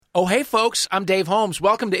Oh, hey, folks, I'm Dave Holmes.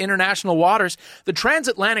 Welcome to International Waters, the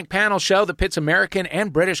transatlantic panel show that pits American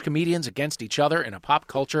and British comedians against each other in a pop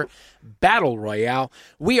culture battle royale.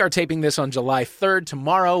 We are taping this on July 3rd.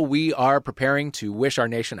 Tomorrow, we are preparing to wish our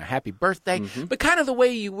nation a happy birthday, but kind of the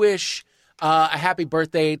way you wish a happy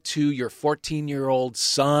birthday to your 14-year-old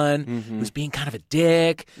son who's being kind of a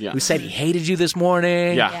dick, who said he hated you this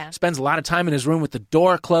morning, spends a lot of time in his room with the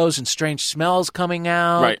door closed and strange smells coming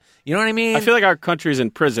out. Right. You know what I mean? I feel like our country's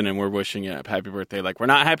in prison and we're wishing you a happy birthday. Like, we're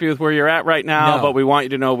not happy with where you're at right now, but we want you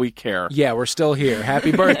to know we care. Yeah, we're still here.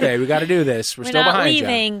 Happy birthday. We got to do this. We're still behind you. We're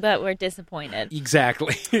not leaving, but we're disappointed.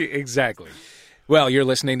 Exactly. Exactly. Well, you're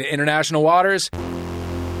listening to International Waters.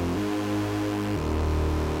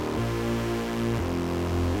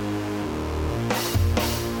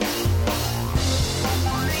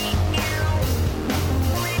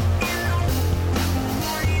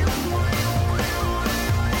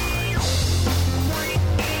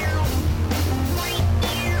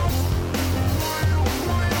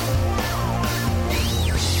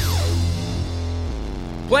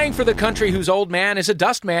 Playing for the country whose old man is a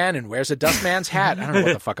dustman and wears a dustman's hat. I don't know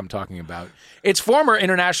what the fuck I'm talking about. It's former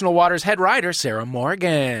International Waters head writer Sarah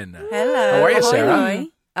Morgan. Hello. How are you, Sarah?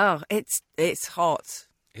 Oh, it's hot.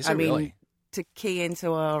 Is it really? To key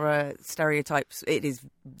into our stereotypes,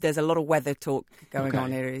 there's a lot of weather talk going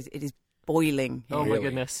on here. It is boiling here. Oh, my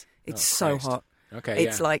goodness. It's so hot. Okay,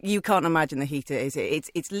 it's like you can't imagine the heat it is.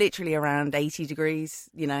 It's literally around 80 degrees.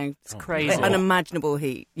 You know, it's crazy, unimaginable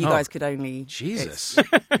heat. You guys could only Jesus.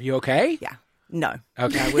 Are you okay? Yeah. No.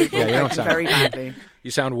 Okay. No, we're you don't sound very badly.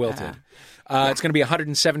 You sound wilted. It's going to be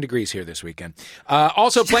 107 degrees here this weekend.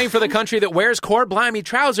 Also playing for the country that wears core blimey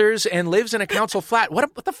trousers and lives in a council flat.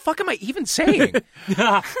 What the fuck am I even saying?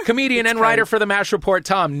 Comedian and writer for the MASH Report,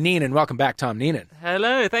 Tom Neenan. Welcome back, Tom Neenan.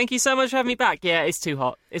 Hello. Thank you so much for having me back. Yeah, it's too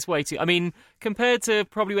hot. It's way too... I mean, compared to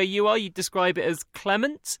probably where you are, you'd describe it as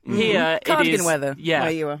clement. Here, Cardigan it is... weather, yeah,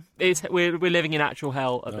 where you are. We're living in actual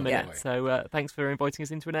hell at the minute. boy. So thanks for inviting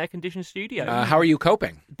us into an air-conditioned studio. How are you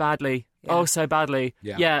coping? Badly. Yeah. Oh, so badly.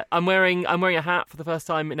 Yeah. I'm wearing a hat for the first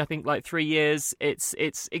time in, I think, like 3 years. It's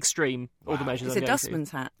extreme, all the measures It's I'm a going to.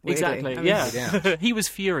 dustman's hat. Weirdly. Exactly, I mean, yeah. He was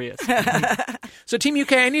furious. So, Team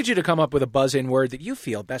UK, I need you to come up with a buzz-in word that you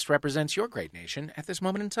feel best represents your great nation at this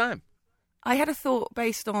moment in time. I had a thought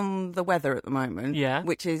based on the weather at the moment,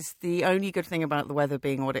 which is the only good thing about the weather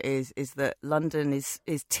being what it is that London is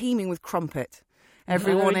teeming with crumpet.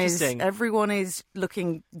 Everyone is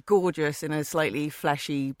looking gorgeous in a slightly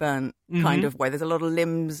fleshy, burnt kind of way. There's a lot of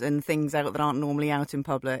limbs and things out that aren't normally out in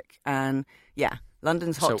public. And yeah,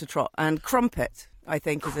 London's hot to trot. And crumpet, I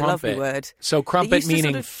think, is a lovely word. So crumpet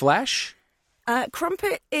meaning flesh?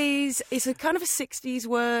 Crumpet is a kind of a 60s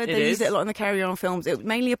word. They use it a lot in the Carry On films. It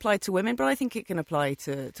mainly applied to women, but I think it can apply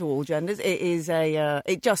to all genders. It is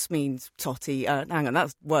it just means totty. Hang on,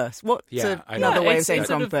 that's worse. What's another way of saying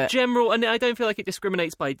crumpet? Sort of general, and I don't feel like it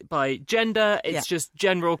discriminates by gender. It's just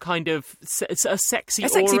general kind of a sexy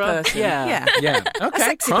aura. Person. Yeah. Okay. A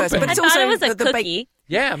sexy crumpet. person, but it's I also thought it was a the cookie.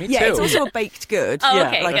 Yeah, me too. Yeah, it's also a baked good. Oh,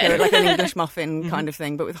 okay, like an English muffin kind of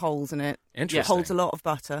thing, but with holes in it. Interesting. It holds a lot of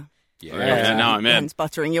butter. Yeah, now I'm in. Hence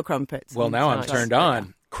buttering your crumpets. Well, now I'm turned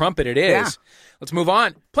on. Crumpet it is. Yeah. Let's move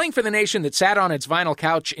on. Playing for the nation that sat on its vinyl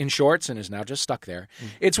couch in shorts and is now just stuck there.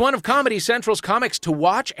 It's one of Comedy Central's comics to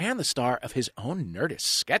watch and the star of his own Nerdist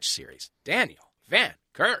sketch series, Daniel Van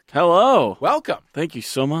Kirk. Hello. Welcome. Thank you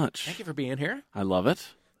so much. Thank you for being here. I love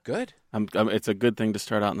it. Good. It's a good thing to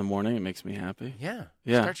start out in the morning. It makes me happy. Yeah.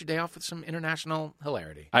 Yeah. Start your day off with some international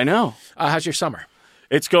hilarity. I know. How's your summer?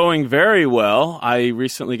 It's going very well. I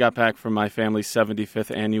recently got back from my family's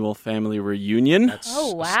 75th annual family reunion. That's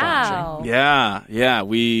wow. astonishing. Yeah.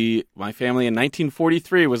 My family in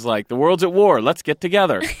 1943 was like, the world's at war. Let's get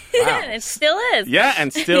together. Wow. It still is. Yeah,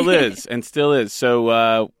 and still is.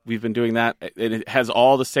 So we've been doing that. It has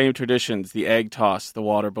all the same traditions: the egg toss, the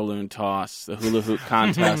water balloon toss, the hula hoop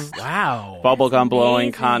contest, Wow. bubblegum blowing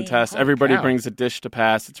amazing. contest. Holy Everybody cow. brings a dish to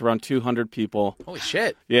pass. It's around 200 people. Holy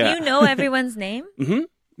shit. Yeah. Do you know everyone's name?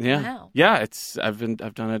 Yeah. Wow. Yeah, I've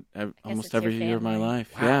done it almost it's your every year of my family.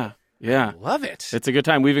 life. Wow. Yeah. Love it. It's a good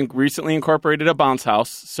time. We've recently incorporated a bounce house,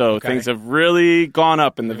 so Okay. things have really gone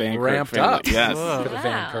up in the Van Kirk Ramped family. up. Yes. For the Van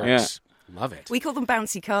Wow. Kirks. Love it. We call them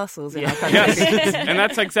bouncy castles in our country. Yes. And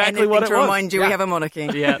that's exactly what it to was. remind you, we have a monarchy.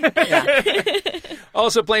 Yeah.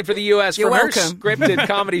 Also playing for the U.S. You're from her welcome. scripted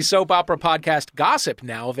comedy soap opera podcast Gossip,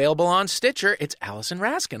 now available on Stitcher. It's Allison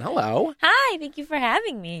Raskin. Hello. Hi, thank you for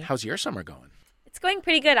having me. How's your summer going? It's going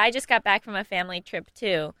pretty good. I just got back from a family trip,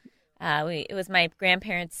 too. It was my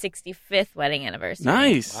grandparents' 65th wedding anniversary.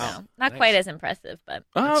 Nice. Wow. So, not quite as impressive, but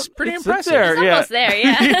it's pretty impressive. There, it's almost there,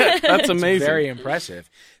 yeah. That's amazing. Very impressive.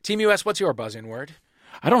 Team US, what's your buzz-in word?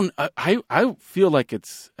 I feel like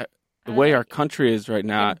it's the way our country is right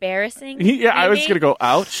now. Embarrassing? Yeah, I was maybe? going to go,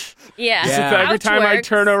 ouch. Yeah. So every Ouch time I works.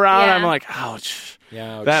 turn around, Yeah. I'm like, ouch.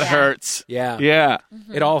 Yeah, That hurts. Yeah. Yeah.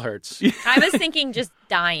 It all hurts. I was thinking just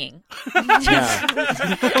dying.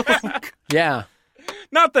 Yeah. Yeah.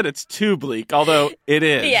 Not that it's too bleak, although it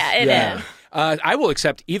is. Yeah, it is. I will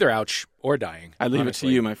accept either ouch or dying. I leave honestly.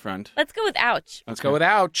 it to you, my friend. Let's go with ouch. Let's go with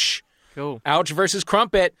ouch. Cool. Ouch versus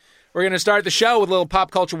crumpet. We're going to start the show with a little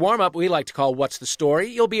pop culture warm-up we like to call What's the Story?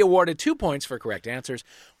 You'll be awarded 2 points for correct answers,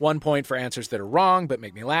 1 point for answers that are wrong but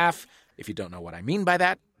make me laugh. If you don't know what I mean by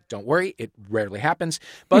that, don't worry. It rarely happens.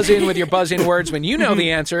 Buzz in with your buzz-in words when you know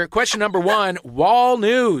the answer. Question number 1, wall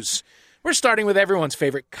news. We're starting with everyone's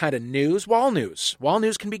favorite kind of news, wall news. Wall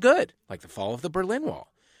news can be good, like the fall of the Berlin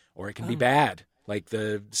Wall, or it can be bad, like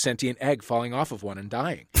the sentient egg falling off of one and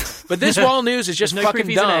dying. But this wall news is just There's no fucking proof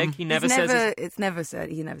he's an dumb. egg. He never says He never said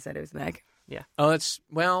it was an egg. Yeah. Oh,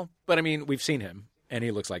 but I mean, we've seen him, and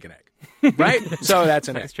he looks like an egg, right? So that's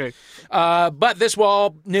an egg. That's true. But this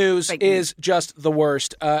wall news Fake is just the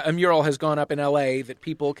worst. A mural has gone up in L.A. that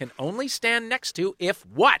people can only stand next to if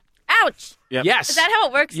what? Ouch. Yep. Yes. Is that how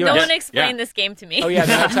it works? You- No Yes. one explained Yeah. this game to me. Oh, yeah,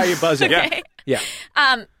 that's how you buzz it. Okay. Yeah.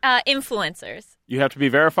 Influencers. You have to be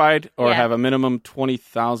verified or Yeah. have a minimum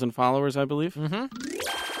 20,000 followers, I believe.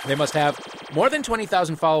 They must have more than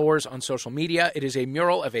 20,000 followers on social media. It is a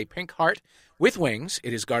mural of a pink heart with wings.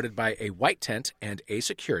 It is guarded by a white tent and a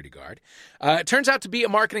security guard. It turns out to be a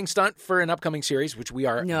marketing stunt for an upcoming series, which we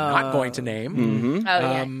are not going to name Oh,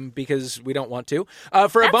 yeah. because we don't want to.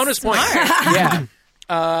 For a That's bonus point. smart. Yeah.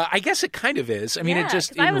 I guess it kind of is. I mean, Yeah, it just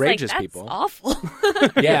 'cause I was enrages like, people. That's awful.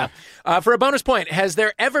 Yeah. For a bonus point, has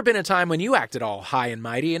there ever been a time when you acted all high and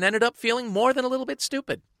mighty and ended up feeling more than a little bit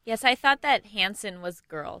stupid? Yes, I thought that Hanson was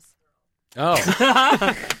girls. Oh.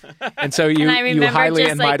 And so you, And I you remember highly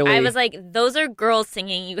just and like, mightily... I was like, those are girls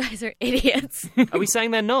singing. You guys are idiots. Are we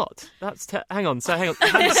saying they're not? Hang on.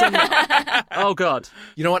 Hanson- oh, God.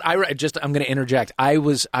 You know what? I'm going to interject. I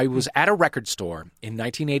was at a record store in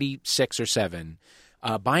 1986 or 7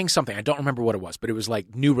 buying something. I don't remember what it was, but it was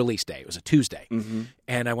like new release day. It was a Tuesday.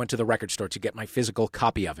 And I went to the record store to get my physical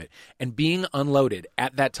copy of it. And being unloaded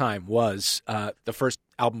at that time was the first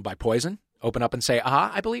album by Poison, Open Up and Say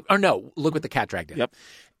Aha, I believe. Or no, Look What the Cat Dragged In. Yep.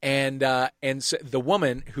 And so the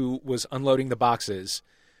woman who was unloading the boxes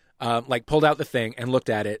pulled out the thing and looked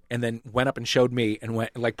at it and then went up and showed me and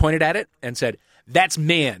pointed at it and said, "That's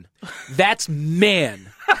man. That's man."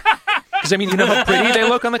 Because, I mean, you know how pretty they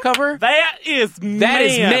look on the cover? That is man. That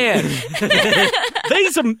is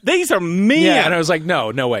man. These are men. Yeah, and I was like,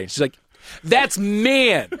 no way. She's like, "That's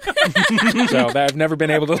man." So I've never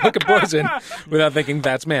been able to look at Poison without thinking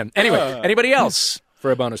that's man. Anyway, anybody else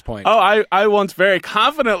for a bonus point? Oh, I once very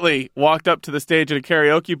confidently walked up to the stage at a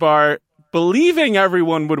karaoke bar, believing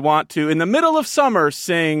everyone would want to, in the middle of summer,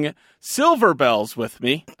 sing Silver Bells with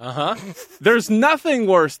me. There's nothing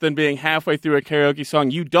worse than being halfway through a karaoke song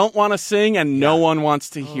you don't want to sing and no one wants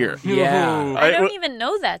to hear. Yeah. I don't even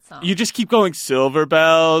know that song. You just keep going, Silver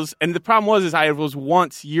Bells. And the problem is I was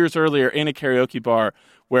once, years earlier, in a karaoke bar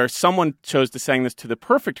where someone chose to sing this to the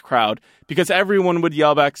perfect crowd because everyone would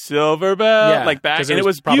yell back, Silver Bell, like back. 'cause And it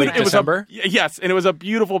was probably beautiful. December? Yes, and it was a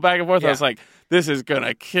beautiful back and forth. Yeah. I was like, this is going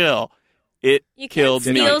to kill. It You can't killed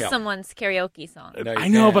me. steal someone's karaoke song. No, you I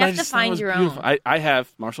know, can't. but You I have to just thought it find was your beautiful. own. I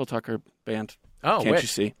have Marshall Tucker Band. Oh, Can't which? you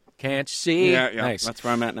see? Can't you see? Yeah, Nice. That's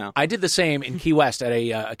where I'm at now. I did the same in Key West at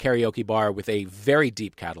a karaoke bar with a very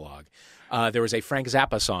deep catalog. There was a Frank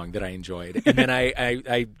Zappa song that I enjoyed. And then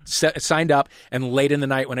I signed up, and late in the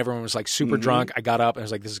night when everyone was like super drunk, I got up and I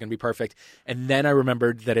was like, this is going to be perfect. And then I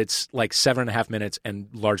remembered that it's like 7.5 minutes and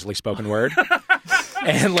largely spoken word.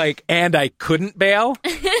 and I couldn't bail.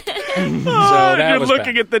 So that You're was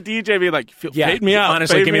looking bad. at the DJ being like, fade me out.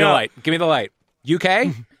 Honestly, fade give me the out. light. Give me the light.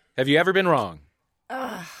 UK, have you ever been wrong?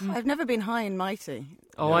 I've never been high and mighty.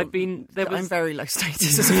 Oh, I've been... I'm very low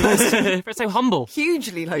status as opposed to so humble.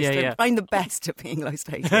 hugely low status. yeah. I'm the best at being low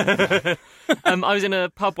status. I was in a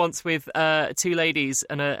pub once with 2 ladies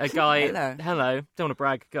and a guy. Hello. Don't want to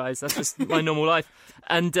brag, guys. That's just my normal life.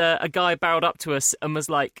 And a guy barreled up to us and was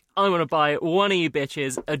like, "I want to buy one of you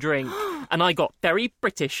bitches a drink." And I got very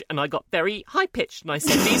British and I got very high pitched. And I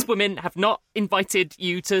said, "These women have not invited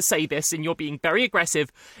you to say this, and you're being very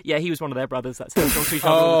aggressive." Yeah, he was one of their brothers. That's how we talk to each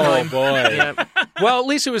other all the Oh, time. boy. Yeah. Well, at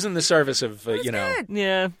least it was in the service of, Good.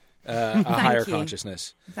 Yeah. a higher you.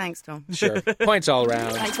 consciousness. Thanks, Tom. Sure. Points all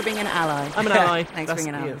around. Thanks for being an ally. I'm an ally. Thanks for being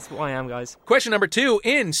an ally. That's what I am, guys. Question number 2.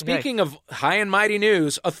 Speaking of high and mighty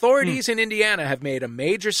news, authorities in Indiana have made a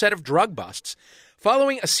major set of drug busts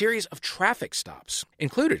following a series of traffic stops.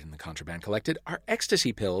 Included in the contraband collected are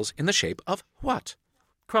ecstasy pills in the shape of what?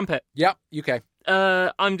 Crumpet. Yep, UK.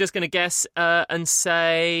 I'm just going to guess and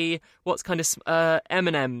say what's kind of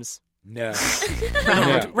M&M's. No.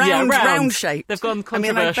 Round shape. They've gone I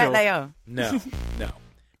mean, controversial. I bet they are. No.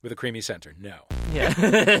 With a creamy center. No.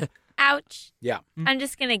 Yeah. Ouch. Yeah. I'm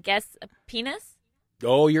just going to guess a penis.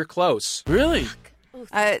 Oh, you're close. Really?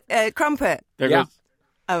 Crumpet. There Yeah. goes.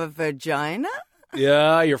 A vagina?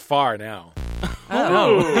 Yeah, you're far now.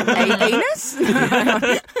 Oh. A penis?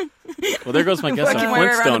 Well, there goes my guess Working on my way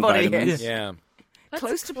around the Flintstone body vitamins. Yeah. What's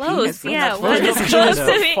Close to close? penis. Yeah, That's what is close. close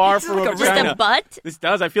to me? Far from a like a Just vagina. a butt? This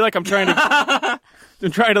does. I feel like I'm trying to.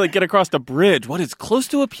 I'm trying to like get across the bridge. What is close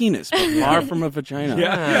to a penis, but far from a vagina?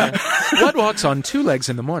 Yeah. What walks on 2 legs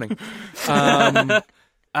in the morning?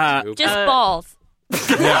 Just balls.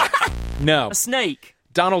 No. A snake.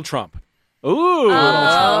 Donald Trump. Ooh. Oh,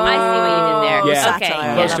 I see what you did there. Yeah. Okay.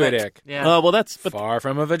 Satire. Close Yeah. to a dick. Yeah. Well, that's but Far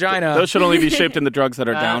from a vagina. those should only be shaped in the drugs that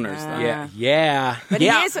are downers. though. Yeah. But he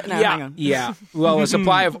yeah. is- no, yeah. hang on. Yeah. Well, a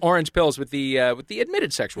supply of orange pills with the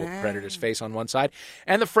admitted sexual predator's face on one side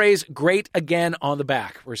and the phrase "great again" on the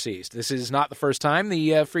back were seized. This is not the first time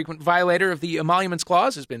the frequent violator of the emoluments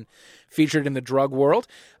clause has been featured in the drug world.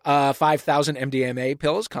 5,000 MDMA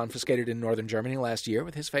pills confiscated in northern Germany last year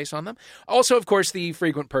with his face on them. Also, of course, the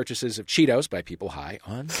frequent purchases of Cheetos by people high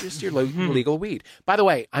on just your legal weed. By the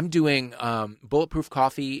way, I'm doing bulletproof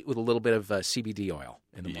coffee with a little bit of CBD oil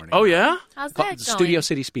in the morning. Oh yeah. How's that going? Studio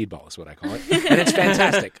City Speedball is what I call it. And it's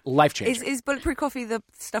fantastic. Life-changing. Is bulletproof coffee the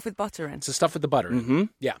stuff with butter in? It's the stuff with the butter. Mm-hmm.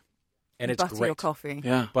 Yeah. And it's Butter great. your coffee.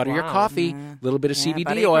 Yeah. Butter your Wow. coffee, a little bit of Yeah, butter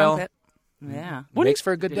CBD your oil. crumpet. Yeah. Makes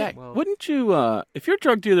for a good day. Well, Wouldn't you, if your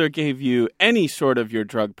drug dealer gave you any sort of your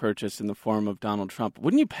drug purchase in the form of Donald Trump,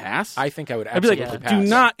 wouldn't you pass? I think I would I'd be absolutely like, pass. do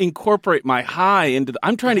not incorporate my high into the.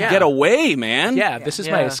 I'm trying to Yeah. get away, man. Yeah, this is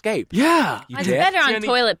my Yeah. escape. Yeah. You It's did? better on Jenny-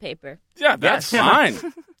 toilet paper. Yeah, that's Yes.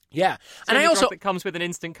 fine. Yeah. And I also... it comes with an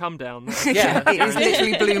instant come down. Yeah. It is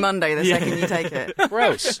literally Blue Monday the second you take it.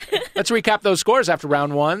 Gross. Let's recap those scores after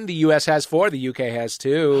round 1. The U.S. has 4. The U.K. has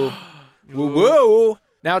 2. Woo-woo.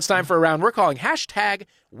 Now it's time for a round we're calling hashtag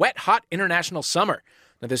Wet Hot International Summer.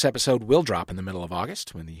 Now, this episode will drop in the middle of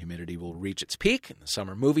August when the humidity will reach its peak and the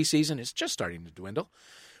summer movie season is just starting to dwindle.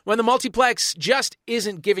 When the multiplex just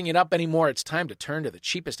isn't giving it up anymore, it's time to turn to the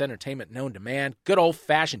cheapest entertainment known to man, good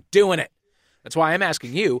old-fashioned doing it. That's why I'm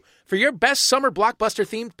asking you for your best summer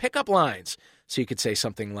blockbuster-themed pickup lines. So you could say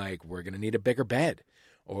something like, we're going to need a bigger bed.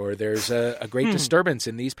 Or there's a great disturbance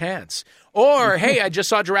in these pants. Or, hey, I just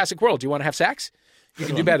saw Jurassic World. Do you want to have sex? You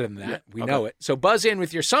can do better than that. We know it. So buzz in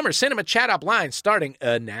with your summer cinema chat-up lines starting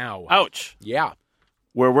now. Ouch. Yeah.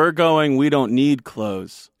 Where we're going, we don't need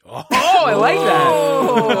clothes. Oh, I like that.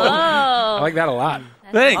 Oh. I like that a lot.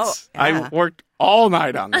 Thanks. Oh, yeah. I worked all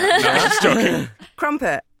night on that. No, I'm just joking.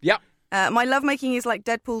 Crumpet. Yep. My lovemaking is like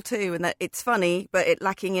Deadpool 2 in that it's funny, but it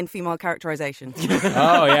lacking in female characterization.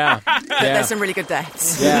 Oh, yeah. There's some really good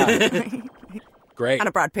deaths. Yeah. Great. And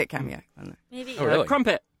a Brad Pitt cameo. Maybe. Oh, really?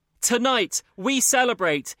 Crumpet. Tonight, we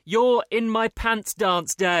celebrate your In My Pants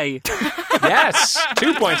Dance Day. Yes.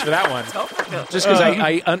 2 points for that one. Just because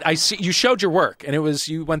I see you showed your work and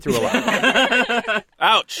you went through a lot.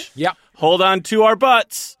 Ouch. Yep. Hold on to our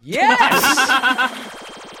butts. Yes.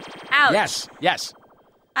 Ouch. Yes.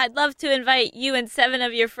 I'd love to invite you and 7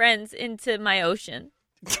 of your friends into my ocean.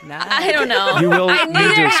 Nah. I don't know. You will I need knew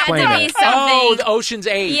to there explain had to be it. something. Oh, the Ocean's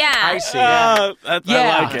 8. Yeah. I see. I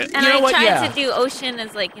Yeah. like it. And You know I what? tried Yeah. to do ocean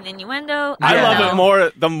as like an innuendo. I don't love know. it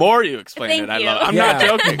more the more you explain Thank it. I you. love it. I'm Yeah. not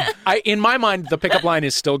joking. In my mind, the pickup line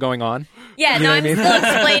is still going on. Yeah, You know no, what I'm I mean?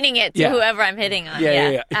 still explaining it to Yeah. whoever I'm hitting on.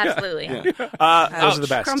 Yeah. Absolutely. Those are the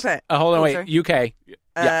best. Crumpet. Hold on, Oh, wait. sorry. UK.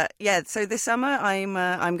 Yeah, so this summer I'm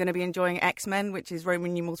going to be enjoying X-Men, which is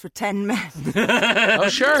Roman numerals for 10 men. Oh,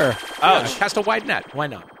 sure. Ouch. Cast a wide net. Why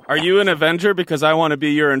not? Are you an Avenger? Because I want to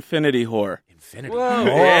be your Infinity whore. Infinity. Whoa. Oh.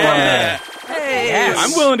 Yeah. Hey. Yes.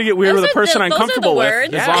 I'm willing to get weird Those with a are person the- I'm those are the comfortable with,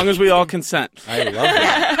 words. as Yeah. long as we all consent. I love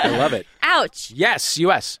that. I love it. Ouch. Yes,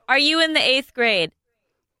 US. Are you in the 8th grade?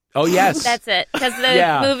 Oh, yes. That's it. Because the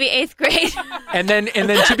Yeah. movie 8th grade, And then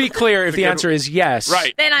to be clear, if the answer is yes.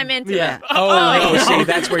 Right. then I'm into Yeah. it. Oh, no. See,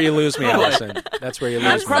 that's where you lose me, Allison. That's where you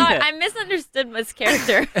I'm lose me. sorry. I misunderstood Miss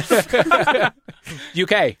character.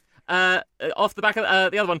 UK. off the back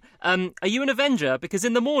of the other one, are you an Avenger? Because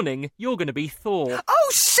in the morning, you're going to be Thor.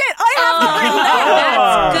 Oh, shit! I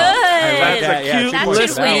have That's good. That's a cute That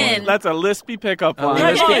should win. That's a lispy pickup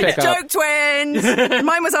line. Lispy pickup. Joke twins!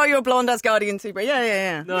 Mine was, are you a blonde Asgardian too? But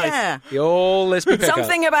yeah. Nice. Yeah. The old lispy pickup.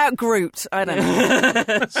 Something about Groot. I don't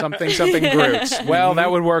know. something Groot. Well,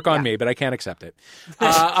 that would work on me, but I can't accept it.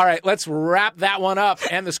 All right, let's wrap that one up.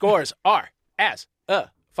 And the scores are as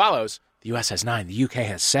follows. The U.S. has 9. The U.K.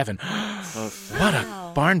 has 7. What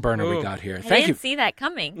a barn burner we got here. I Thank you. didn't see that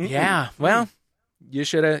coming. Yeah, well, you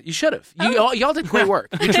should have. Y'all did great work.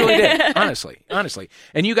 You truly did. Honestly.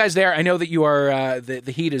 And you guys there, I know that you are,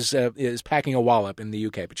 the heat is packing a wall up in the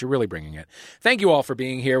U.K., but you're really bringing it. Thank you all for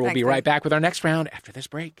being here. We'll be right back with our next round after this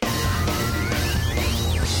break.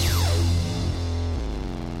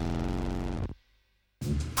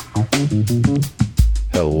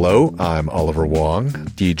 Hello, I'm Oliver Wong,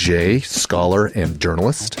 DJ, scholar, and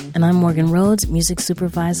journalist. And I'm Morgan Rhodes, music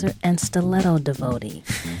supervisor and stiletto devotee.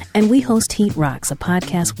 And we host Heat Rocks, a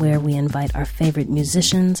podcast where we invite our favorite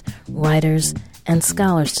musicians, writers, and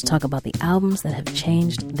scholars to talk about the albums that have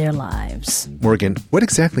changed their lives. Morgan, what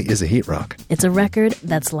exactly is a heat rock? It's a record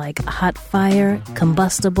that's like a hot fire,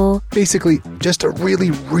 combustible. Basically, just a really,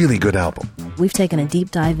 really good album. We've taken a deep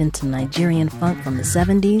dive into Nigerian funk from the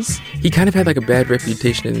 70s. He kind of had like a bad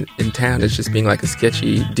reputation in town as just being like a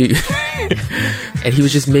sketchy dude. And he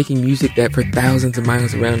was just making music that for thousands of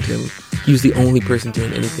miles around him, he was the only person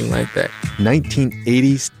doing anything like that.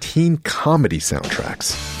 1980s teen comedy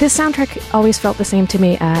soundtracks. This soundtrack always felt the same to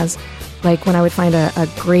me as like when I would find a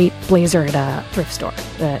great blazer at a thrift store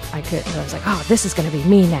that I was like, oh, this is going to be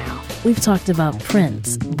me now. We've talked about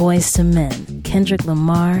Prince, Boyz II Men, Kendrick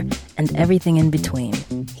Lamar, and everything in between.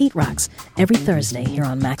 Heat Rocks, every Thursday here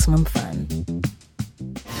on Maximum Fun.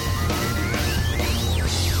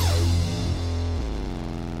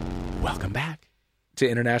 Welcome back to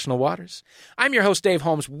International Waters. I'm your host, Dave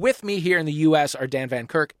Holmes. With me here in the U.S. are Dan Van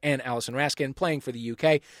Kirk and Alison Raskin, playing for the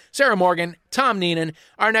U.K., Sarah Morgan, Tom Neenan.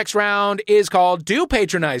 Our next round is called Do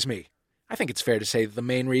Patronize Me. I think it's fair to say that the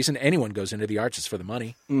main reason anyone goes into the arts is for the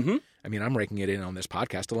money. Mm-hmm. I mean, I'm raking it in on this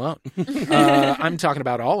podcast alone. I'm talking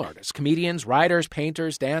about all artists, comedians, writers,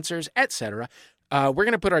 painters, dancers, etc. We're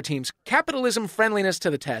going to put our team's capitalism friendliness to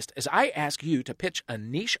the test as I ask you to pitch a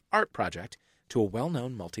niche art project to a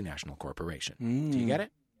well-known multinational corporation. Do you get it?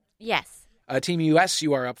 Yes. Team US,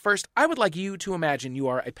 you are up first. I would like you to imagine you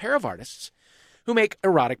are a pair of artists who make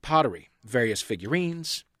erotic pottery, various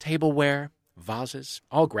figurines, tableware, vases,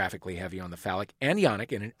 all graphically heavy on the phallic and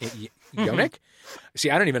yonic. Yonic? See,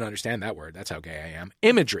 I don't even understand that word. That's how gay I am.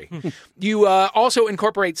 Imagery. You also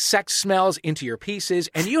incorporate sex smells into your pieces,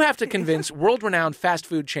 and you have to convince world-renowned fast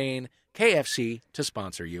food chain KFC to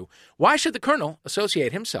sponsor you. Why should the Colonel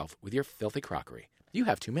associate himself with your filthy crockery? You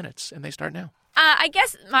have 2 minutes, and they start now. I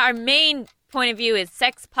guess our main point of view is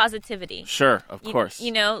sex positivity. Sure, of course.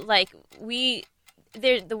 You know, like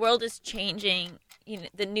the world is changing. You know,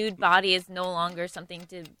 the nude body is no longer something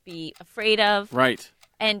to be afraid of. Right.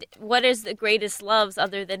 And what is the greatest loves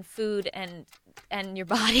other than food and your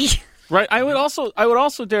body? Right. I would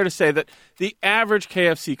also dare to say that the average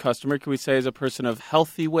KFC customer, can we say, is a person of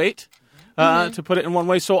healthy weight, to put it in one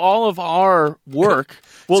way. So all of our work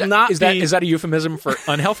will Is that a euphemism for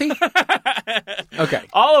unhealthy? Okay.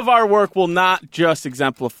 All of our work will not just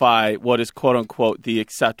exemplify what is, quote unquote, the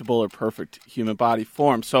acceptable or perfect human body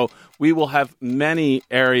form. So we will have many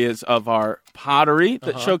areas of our pottery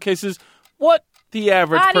that showcases what the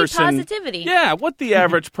average person... positivity. Yeah, what the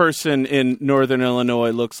average person in Northern Illinois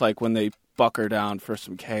looks like when they bucker down for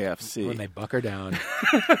some KFC. When they bucker down.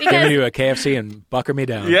 Give me a KFC and bucker me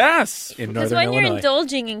down. Yes. In Northern Because when Illinois. you're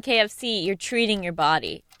indulging in KFC, you're treating your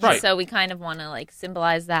body. Right. So we kind of want to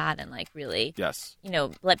symbolize that and really,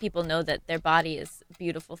 let people know that their body is a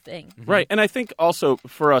beautiful thing. Mm-hmm. Right. And I think also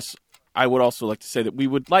for us, I would also like to say that we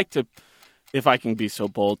would like to, if I can be so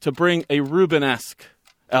bold, to bring a Rubenesque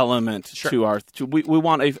element to our... We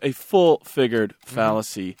want a full-figured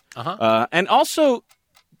fallacy. And also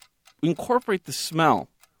incorporate the smell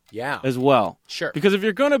as well. Sure. Because if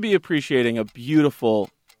you're going to be appreciating a beautiful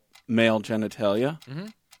male genitalia,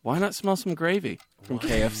 why not smell some gravy from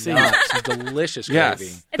KFC? Some delicious gravy.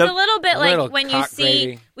 It's a little bit like when you see...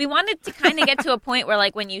 Gravy. We wanted to kind of get to a point where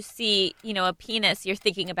when you see, a penis, you're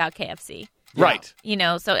thinking about KFC. Right.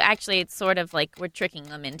 So actually it's sort of like we're tricking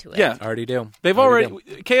them into it. Yeah. Already do.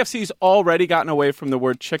 KFC's already gotten away from the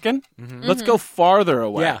word chicken. Mm-hmm. Let's go farther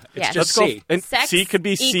away. Yeah, it's just C. And Sex C could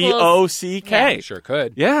be equals- COCK. Yeah. Sure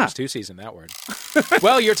could. Yeah. There's 2 C's in that word.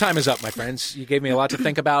 Well, your time is up, my friends. You gave me a lot to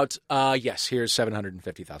think about. Yes, here's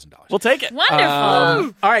 $750,000. We'll take it.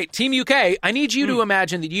 Wonderful. All right, Team UK, I need you to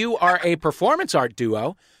imagine that you are a performance art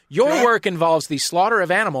duo. Your work involves the slaughter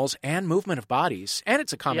of animals and movement of bodies, and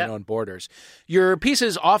it's a comment on borders. Your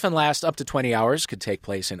pieces often last up to 20 hours, could take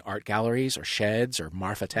place in art galleries or sheds or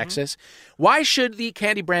Marfa, Texas. Why should the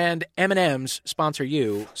candy brand M&M's sponsor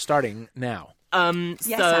you starting now?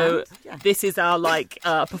 This is our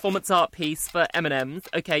performance art piece for M&M's.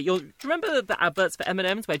 Okay, do you remember the adverts for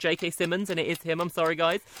M&M's where J.K. Simmons, and it is him, I'm sorry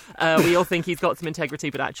guys, we all think he's got some integrity,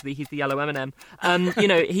 but actually he's the yellow M&M.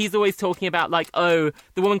 He's always talking about the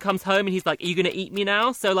woman comes home and he's like, are you going to eat me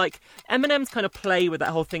now? So M&M's kind of play with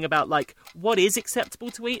that whole thing about what is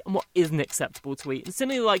acceptable to eat and what isn't acceptable to eat. And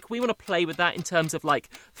similarly, we want to play with that in terms of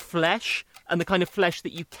flesh and the kind of flesh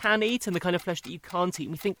that you can eat and the kind of flesh that you can't eat.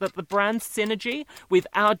 And we think that the brand synergy with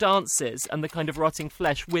our dances and the kind of rotting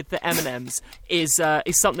flesh with the M&Ms is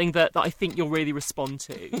something that I think you'll really respond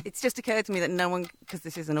to. It's just occurred to me that no one, because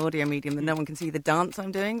this is an audio medium, that no one can see the dance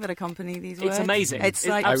I'm doing that accompany these words. It's amazing. It's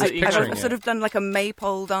I've sort of done like a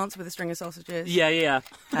maypole dance with a string of sausages. Yeah.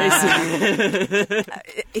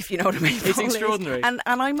 If you know what I mean. It's extraordinary. And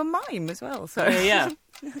I'm a mime as well. So yeah.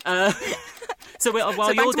 So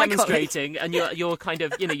while you're demonstrating and you're kind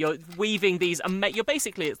of you're weaving these, you're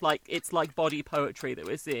basically it's like body poetry that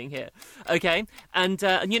we're seeing here, okay? And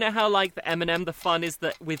you know how the M&M, the fun is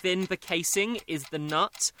that within the casing is the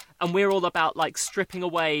nut, and we're all about stripping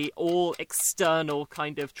away all external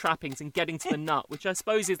kind of trappings and getting to the nut, which I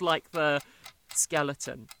suppose is the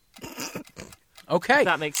skeleton. Okay, if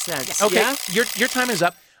that makes sense. Okay, yeah? your time is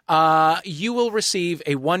up. You will receive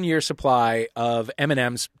a 1-year supply of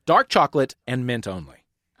M&M's dark chocolate and mint only.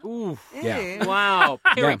 Ooh. Yeah. Wow.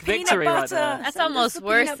 Pyrrhic victory right there. That's almost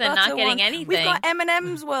worse than not getting anything. We've got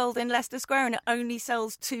M&M's World in Leicester Square, and it only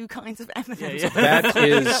sells 2 kinds of M&M's. Yeah. That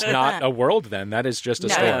is not a world, then. That is just a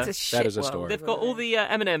store. That is a store. They've got all the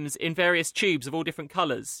M&M's in various tubes of all different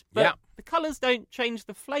colours. But the colours don't change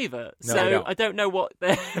the flavour. No, so I don't know what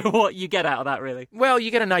you get out of that, really. Well, you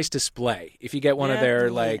get a nice display. If you get one of their,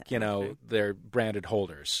 their branded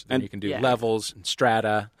holders, then you can do levels and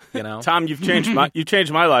strata, Tom, you've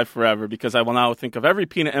changed my life forever, because I will now think of every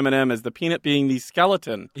peanut M&M as the peanut being the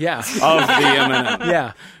skeleton of the M&M.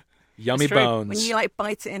 Yeah. Yummy bones. When you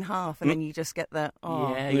bite it in half and then you just get the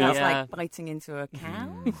that's like biting into a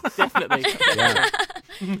cow. Definitely. Yeah.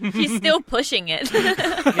 She's still pushing it.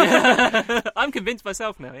 I'm convinced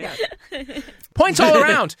myself now. Yeah. Points all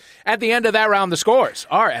around. At the end of that round, the scores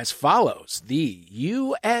are as follows. The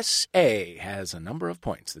USA has a number of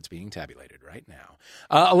points that's being tabulated right now.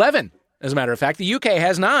 11. As a matter of fact, the UK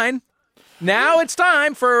has 9. Now it's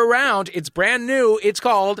time for a round. It's brand new. It's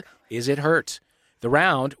called Is It Hurt? The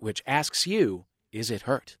round which asks you, is it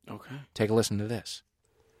hurt? Okay. Take a listen to this.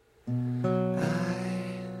 I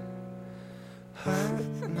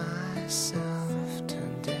hurt myself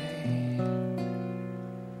today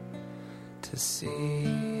to see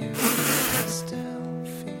if I still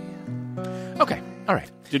feel. Okay. All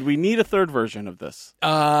right. Did we need a third version of this?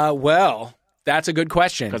 Well, that's a good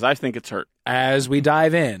question. Because I think it's hurt. As we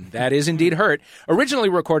dive in, that is indeed hurt. Originally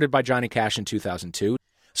recorded by Johnny Cash in 2002.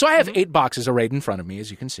 So I have 8 boxes arrayed in front of me, as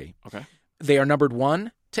you can see. Okay. They are numbered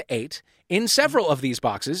 1 to 8. In several of these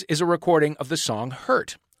boxes is a recording of the song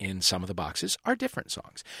Hurt. In some of the boxes are different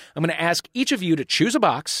songs. I'm going to ask each of you to choose a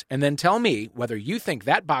box and then tell me whether you think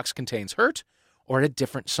that box contains Hurt or a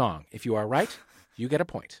different song. If you are right, you get a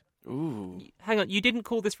point. Ooh. Hang on, you didn't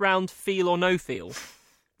call this round Feel or No Feel?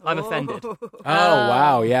 I'm offended. Oh,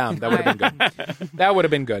 wow, yeah, that would have been good. That would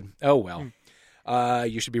have been good. Oh, well.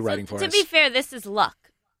 You should be writing for us. To be fair, this is luck.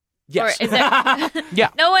 Yes. Or is there...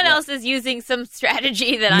 Yeah. No one else is using some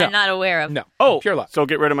strategy that I'm not aware of. No. Oh, pure luck. So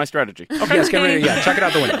get rid of my strategy. Okay. Yes, get rid of it. Chuck it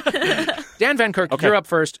out the window. Dan Van Kirk, you're up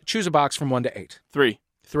first. Choose a box from 1 to 8. 3.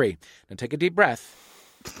 Now take a deep breath.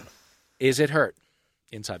 Is it hurt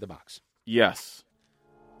inside the box? Yes.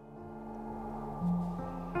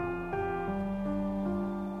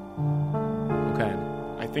 Okay.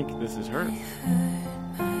 I think this is hurt.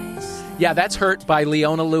 Yeah, that's Hurt by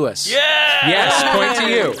Leona Lewis. Yeah! Yes, point to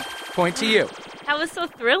you. Point to you. That was so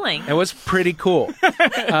thrilling. It was pretty cool.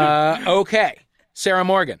 Okay. Sarah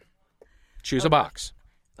Morgan, choose a box.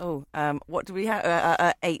 Oh, what do we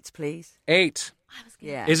have? 8, please. 8.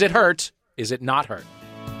 Yeah. Is it hurt? Is it not hurt?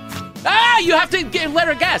 Ah, you have to let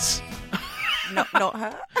her guess. Not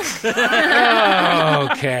her.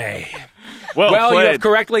 Okay. Well, you have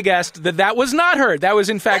correctly guessed that was not Hurt. That was,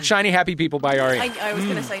 in fact, Shiny Happy People by R.E.M. I was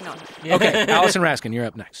going to say not. Okay, Allison Raskin, you're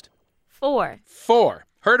up next. 4. 4.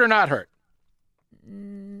 Hurt or not hurt?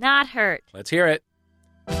 Not hurt. Let's hear it.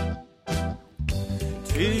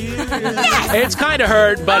 It's kind of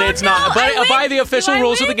hurt, but it's not. But by the official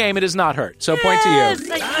rules of the game, it is not hurt. So point to you.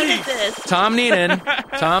 I needed this. Tom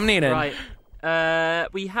Neenan. Right.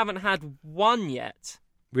 We haven't had one yet.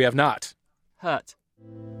 We have not. Hurt.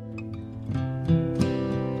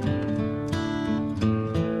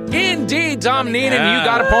 Indeed, Tom Neenan, you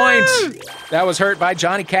got a point. That was Hurt by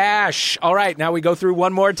Johnny Cash. All right, now we go through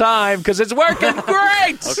one more time because it's working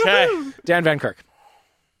great. Okay. Dan Van Kirk.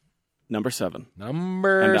 Number 7.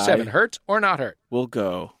 Number 7. Hurt or not hurt? We'll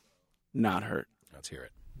go not hurt. Let's hear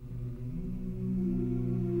it.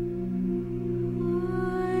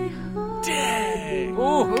 Dang.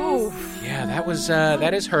 Ooh. Yeah,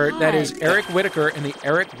 that is Hurt. That is Eric Whitacre and the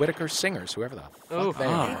Eric Whitacre Singers, whoever the fuck they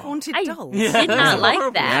are. Haunted Dolls. Did not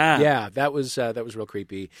like that. Yeah, that was real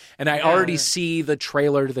creepy. And I already see the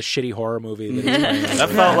trailer to the shitty horror movie. That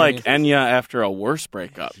felt like Enya after a worse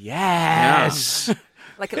breakup. Yes. Yeah.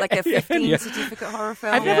 Like a 15 certificate horror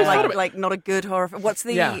film. I've never thought of it. Like not a good horror film. What's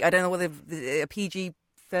the? Yeah. I don't know what a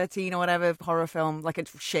PG-13 or whatever horror film, like a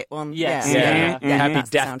shit one. Yes. Yeah. Happy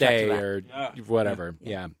That's the Death soundtrack Day to that. or whatever.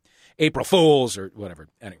 Yeah. April Fools or whatever.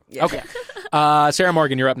 Anyway. Yeah. Okay. Sarah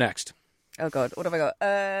Morgan, you're up next. Oh God, what have I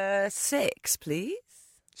got? 6, please.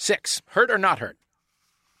 6. Hurt or not hurt?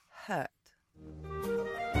 Hurt.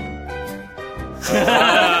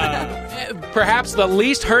 Perhaps the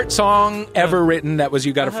least hurt song ever written. That was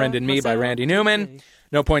You Got a Friend in Me by Randy Newman.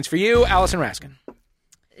 No points for you. Allison Raskin.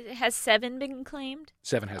 Has 7 been claimed?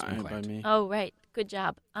 7 has been claimed. Me. Oh, right. Good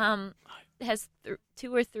job. Has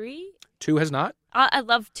 2 or 3? 2 has not? I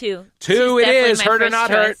love 2. 2 it is. Hurt or not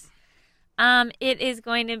hurt? It is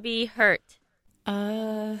going to be Hurt.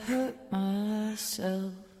 I hurt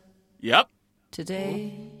myself Yep.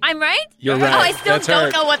 today. I'm right? You're right. Oh, I still That's don't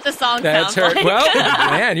Hurt. know what the song That's sounds Hurt. like. Well,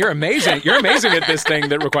 man, you're amazing. You're amazing at this thing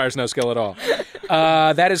that requires no skill at all.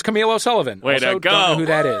 That is Camille O'Sullivan. Way also, to go. Don't know who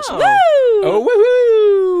that is. Woo!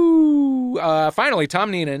 Oh, woohoo! Finally,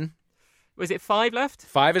 Tom Neenan. Was it 5 left?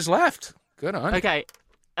 5 is left. Good on you. Okay.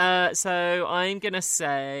 So I'm going to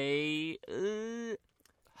say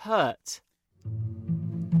Hurt.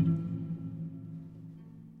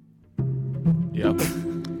 Yep.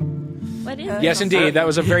 What is it? Yes, indeed. That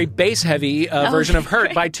was a very bass-heavy version of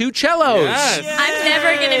Hurt by 2 cellos. Yes. I'm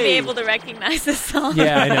never going to be able to recognize this song.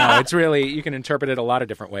 Yeah, I know. It's really, you can interpret it a lot of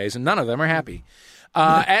different ways, and none of them are happy.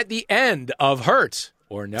 At the end of Hurt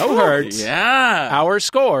or No Hurt, our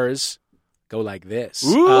scores go like this. The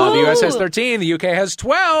U.S. has 13. The U.K. has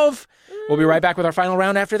 12. We'll be right back with our final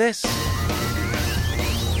round after this.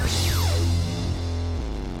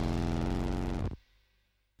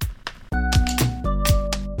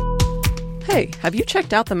 Hey, have you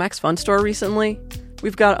checked out the Max Fun store recently?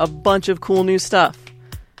 We've got a bunch of cool new stuff.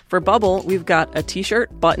 For Bubble, we've got a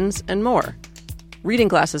t-shirt, buttons, and more. Reading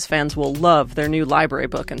Glasses fans will love their new library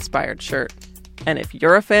book-inspired shirt. And if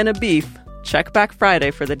you're a fan of beef, check back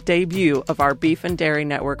Friday for the debut of our Beef and Dairy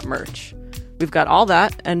Network merch. We've got all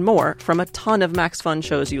that and more from a ton of Max Fun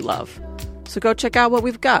shows you love. So go check out what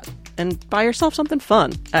we've got and buy yourself something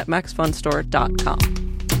fun at maxfunstore.com.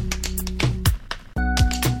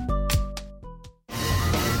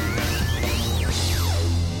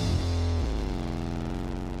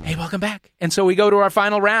 Hey, welcome back. And so we go to our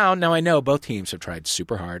final round. Now, I know both teams have tried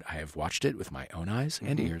super hard. I have watched it with my own eyes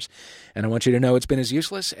and ears. And I want you to know it's been as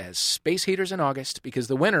useless as space heaters in August because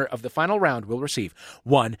the winner of the final round will receive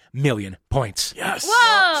 1 million points. Yes.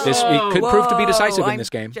 Whoa! This could prove to be decisive in this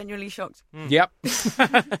game. I'm genuinely shocked. Yep.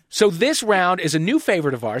 So this round is a new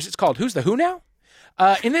favorite of ours. It's called Who's the Who Now?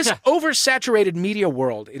 In this oversaturated media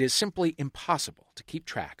world, it is simply impossible to keep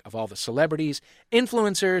track of all the celebrities,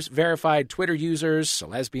 influencers, verified Twitter users,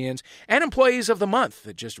 celesbians, and employees of the month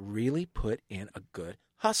that just really put in a good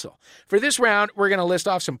hustle. For this round, we're going to list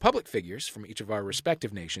off some public figures from each of our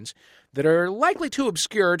respective nations that are likely too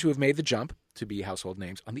obscure to have made the jump to be household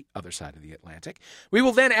names on the other side of the Atlantic. We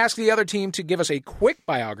will then ask the other team to give us a quick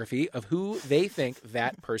biography of who they think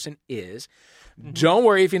that person is. Don't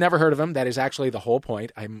worry if you never heard of him. That is actually the whole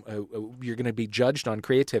point. You're going to be judged on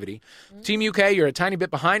creativity. Team UK, you're a tiny bit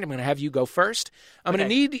behind. I'm going to have you go first. I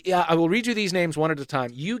will read you these names one at a time.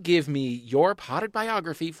 You give me your potted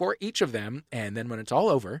biography for each of them, and then when it's all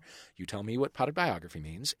over, you tell me what potted biography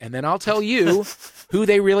means, and then I'll tell you who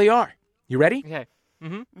they really are. You ready? Okay.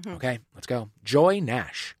 Mm-hmm. Okay, let's go. Joy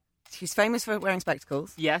Nash. She's famous for wearing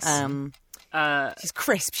spectacles. Yes. she's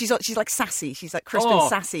crisp. She's like sassy. She's like crisp and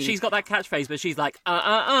sassy. She's got that catchphrase, but she's like,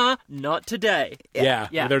 not today. Yeah,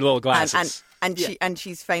 with her little glasses. And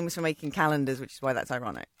she's famous for making calendars, which is why that's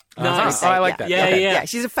ironic. Nice. I like that. Yeah.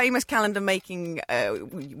 She's a famous calendar-making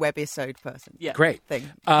webisode person. Yeah. Great. Thing.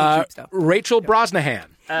 Rachel Brosnahan.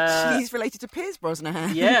 She's related to Piers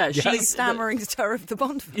Brosnahan. Yeah, she's the stammering star of the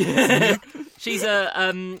Bond film. Yeah. She's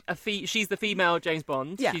she's the female James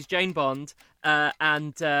Bond. Yeah. She's Jane Bond.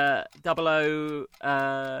 And 00.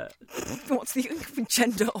 What's the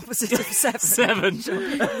gender opposite of 7?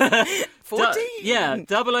 14? Yeah,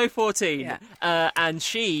 0014. Yeah. And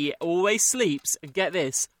she always sleeps, get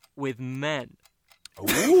this, with men.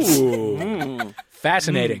 Ooh.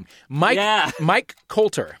 Fascinating. Mike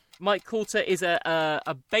Coulter. Mike Coulter is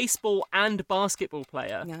a baseball and basketball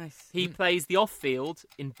player. Nice. He plays the off-field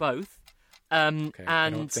in both. And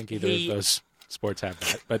I don't think either of those sports have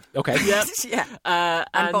that, but okay.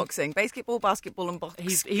 And boxing, basketball, basketball, and boxing.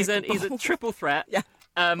 He's a triple threat. Yeah.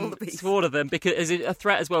 To all of them, because is a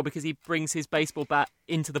threat as well because he brings his baseball bat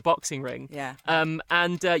into the boxing ring. Yeah. And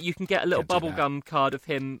you can get a little bubblegum card of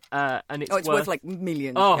him, and it's worth like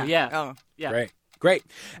millions. Oh yeah. Great.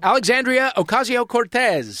 Alexandria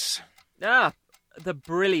Ocasio-Cortez. The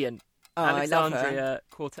brilliant Alexandria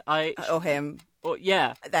Cortez. Him.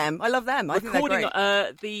 Them. I love them. I think they're great.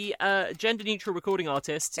 The gender-neutral recording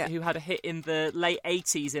artist who had a hit in the late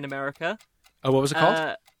 80s in America. Oh, what was it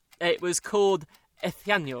called? It was called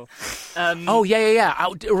Ethaniel.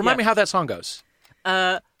 Remind me how that song goes.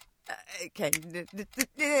 Okay.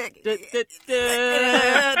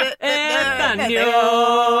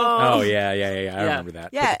 Oh, yeah. I remember that.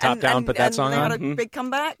 Yeah, put the top down, put that song they on. had a big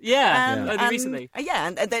comeback. Recently.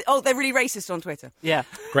 And they're really racist on Twitter. Yeah.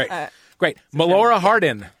 Great. Melora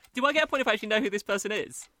Hardin. Do I get a point if I actually know who this person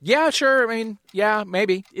is? Yeah, sure. I mean, yeah,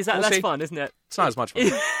 maybe. Is that less fun, isn't it? It's not as much fun.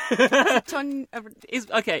 Is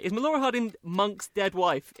Melora Hardin Monk's dead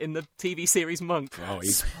wife in the TV series Monk? Oh,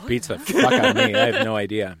 he beats the fuck out of me. I have no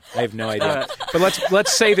idea. But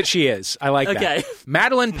let's say that she is. I like that.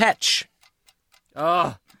 Madeline Petch.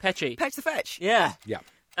 Oh, Petchy. Petch the Fetch. Yeah.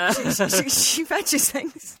 She fetches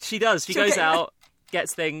things. She does. She goes out,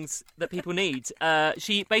 gets things that people need.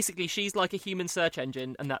 She's like a human search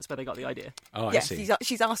engine, and that's where they got the idea. Oh, I see.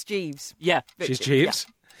 She's Asked Jeeves. Yeah. She's Jeeves?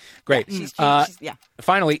 Yeah. Great. She's Jeeves.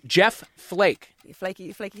 Finally, Jeff Flake.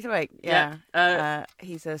 Flaky Flake. Yeah.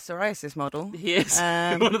 He's a psoriasis model. He is.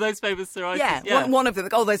 One of those famous psoriasis. Yeah. One of them.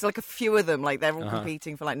 Oh, there's like a few of them. Like they're all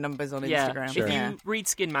competing for like numbers on Instagram. Sure. If you read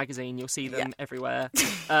Skin magazine, you'll see them everywhere.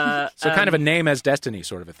 So kind of a name as destiny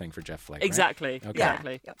sort of a thing for Jeff Flake. Exactly. Right?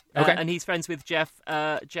 Exactly. Yeah. Okay. And he's friends with Jeff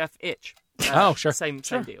Itch. Sure. Same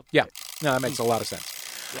deal. Yeah. No, that makes a lot of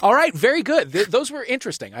sense. All right, very good. Those were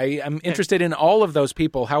interesting. I'm interested in all of those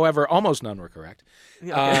people. However, almost none were correct,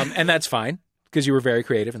 and that's fine because you were very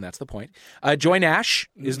creative, and that's the point. Joy Nash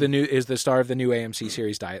is the star of the new AMC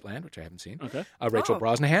series Dietland, which I haven't seen. Okay. Rachel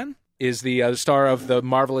Brosnahan is the star of the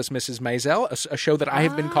Marvelous Mrs. Maisel, a show that I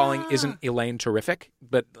have been calling Isn't Elaine Terrific,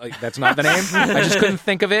 but that's not the name. I just couldn't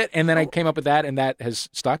think of it, and then I came up with that, and that has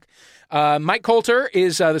stuck. Mike Coulter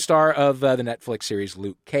is the star of the Netflix series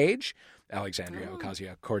Luke Cage. Alexandria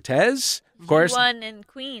Ocasio-Cortez, of course. One in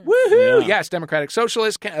Queens. Woohoo! Yeah. Yes, Democratic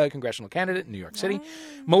Socialist, congressional candidate in New York City.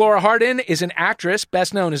 Melora Hardin is an actress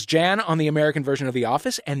best known as Jan on the American version of The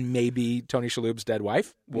Office and maybe Tony Shalhoub's dead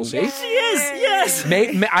wife. We'll see. She is, yes!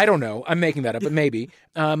 I don't know. I'm making that up, but maybe.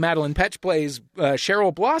 Madeline Petch plays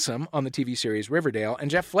Cheryl Blossom on the TV series Riverdale, and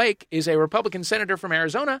Jeff Flake is a Republican senator from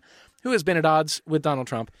Arizona who has been at odds with Donald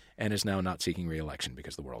Trump and is now not seeking re-election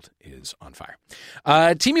because the world is on fire.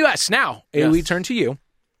 Team US, now we turn to you.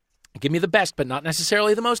 Give me the best, but not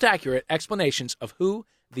necessarily the most accurate, explanations of who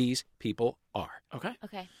these people are.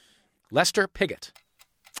 Okay. Lester Piggott.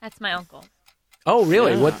 That's my uncle. Oh,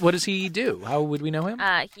 really? Yeah. What does he do? How would we know him?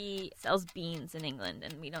 He sells beans in England,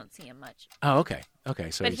 and we don't see him much. Oh, okay.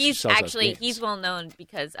 So but he's well known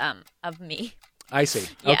because of me. I see.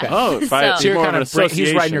 Yeah. Okay. Oh, so you're kind of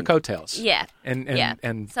he's riding your coattails. Yeah.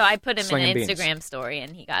 And so I put him in an beans. Instagram story,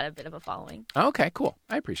 and he got a bit of a following. Okay, cool.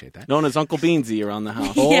 I appreciate that. Known as Uncle Beansy around the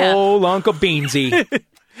house. Oh, Uncle Beansy.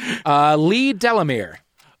 Lee Delamere.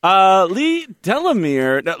 Lee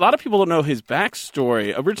Delamere, a lot of people don't know his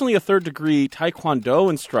backstory. Originally a third-degree Taekwondo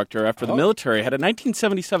instructor after the military, had a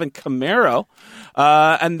 1977 Camaro,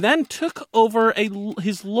 and then took over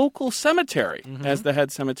his local cemetery as the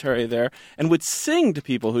head cemetery there, and would sing to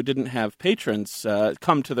people who didn't have patrons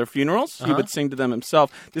come to their funerals. He would sing to them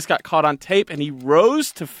himself. This got caught on tape, and he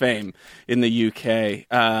rose to fame in the UK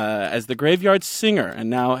as the Graveyard Singer, and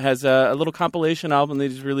now has a little compilation album that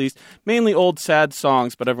he's released, mainly old sad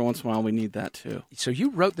songs, but every once in a while we need that too. So you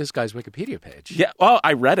wrote this guy's Wikipedia page. Yeah, well,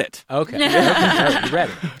 I read it. Okay. You read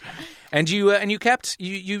it. And you kept,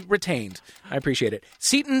 you retained. I appreciate it.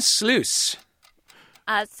 Seton Sluice.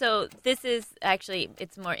 So this is actually,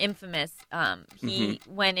 it's more infamous. He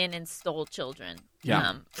went in and stole children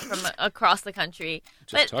from across the country.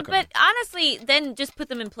 But honestly, then just put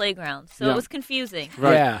them in playgrounds. So it was confusing.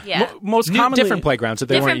 Right. Yeah. Most commonly, different playgrounds that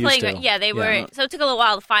they weren't used to. Yeah, they were. So it took a little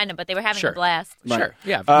while to find them, but they were having a blast. Right. Sure.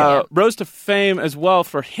 Yeah. Rose to fame as well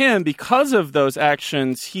for him because of those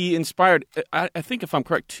actions. He inspired, I think, if I'm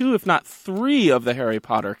correct, 2, if not 3 of the Harry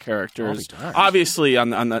Potter characters. Obviously, on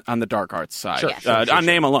the dark arts side, sure. On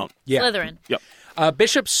name alone. Yeah. Slytherin. Yep.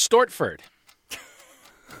 Bishop Stortford.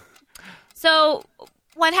 So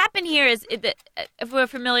what happened here is that if we're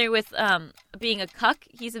familiar with being a cuck,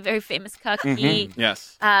 he's a very famous cuck.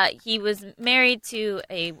 He was married to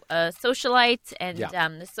a socialite, and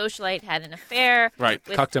the socialite had an affair. Right.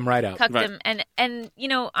 Cucked him right out. Cucked him. And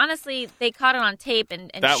honestly, they caught it on tape,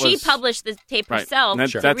 and she published the tape herself. And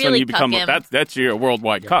that's really when you become him. That's your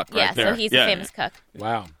worldwide cuck right there. So he's a famous cuck.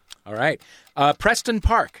 Wow. All right. Preston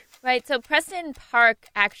Park. Right. So Preston Park,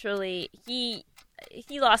 actually, he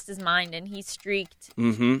lost his mind and he streaked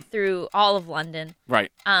through all of London.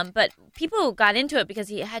 Right. But people got into it because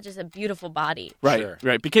he had just a beautiful body. Right. Sure.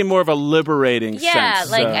 Right. Became more of a liberating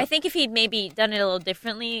sense. Yeah. I think if he'd maybe done it a little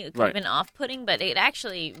differently, it could have been off-putting, but it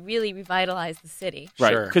actually really revitalized the city.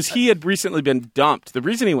 Right. Because he had recently been dumped. The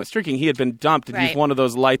reason he went streaking, he had been dumped, and he's one of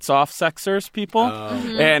those lights-off sexers people.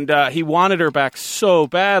 And he wanted her back so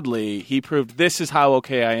badly, he proved this is how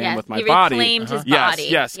okay I am with my body. He reclaimed his body.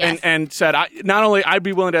 Yes. And said, not only I'd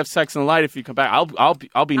be willing to have sex in the light if you come back. I'll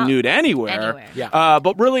be nude anywhere. Yeah.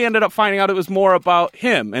 But really ended up finding out it was more about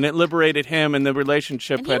him, and it liberated him, and the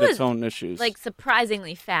relationship had its own issues.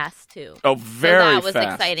 Surprisingly fast too. Oh, very fast. So that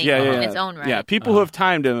was exciting in its own right. Yeah, people who have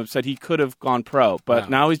timed him have said he could have gone pro, but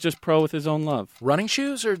now he's just pro with his own love. Running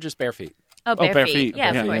shoes or just bare feet? Oh, bare feet.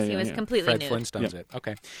 Yeah, of course. He was completely nude. Fred Flintstones it.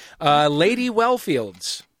 Okay. Lady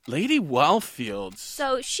Wellfields. Lady Wellfields.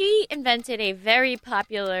 So she invented a very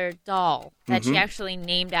popular doll that she actually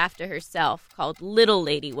named after herself called Little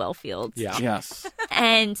Lady Wellfields. Yeah. Yes.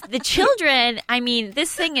 And the children, I mean,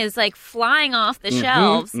 this thing is like flying off the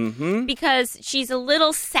shelves because she's a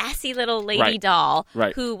little sassy little lady doll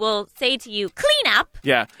who will say to you, "Clean up."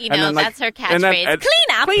 Yeah. That's her catchphrase.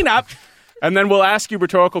 Clean up. Clean up. And then we'll ask you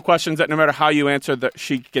rhetorical questions that no matter how you answer,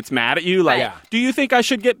 she gets mad at you. Like, do you think I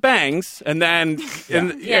should get bangs? And then...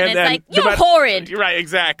 and it's like, you're horrid. Right,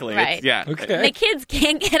 exactly. Right. Okay. The kids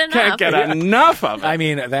can't get enough. Can't get enough of it. I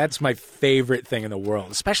mean, that's my favorite thing in the world.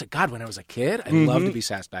 Especially, God, when I was a kid, I love to be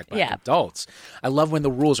sassed back by adults. I love when the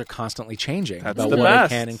rules are constantly changing about what I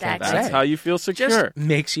can and can't say. That's how you feel secure. Just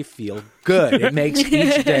makes you feel good. It makes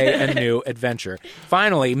each day a new adventure.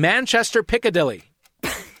 Finally, Manchester Piccadilly.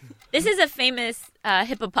 This is a famous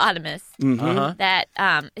hippopotamus that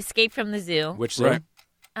escaped from the zoo. Which zoo?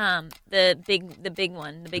 The big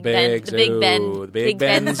one, the Big Ben Zoo. Big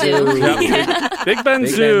Ben Zoo. Big Ben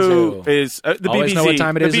Zoo is the Always BBC. know what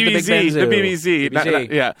time it is at the Big Ben Zoo. The BBC.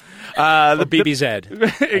 The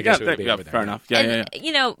BBZ. Fair enough.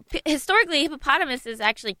 Historically, hippopotamuses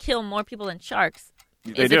actually kill more people than sharks.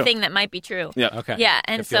 They is do. a thing that might be true. Yeah. Okay. Yeah,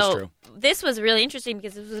 and so true. this was really interesting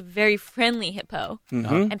because this was a very friendly hippo,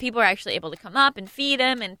 and people were actually able to come up and feed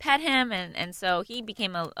him and pet him, and so he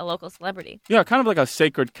became a local celebrity. Yeah, kind of like a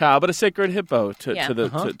sacred cow, but a sacred hippo to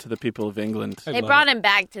the people of England. They brought him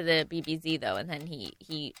back to the BBC though, and then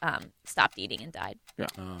he stopped eating and died. Yeah,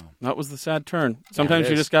 that was the sad turn. Sometimes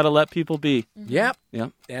you just got to let people be. Yep. Yeah,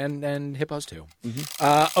 and hippos too.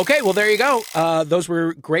 Okay, well there you go. Those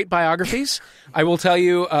were great biographies. I will tell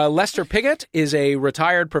you, Lester Piggott is a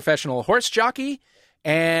retired professional horse jockey,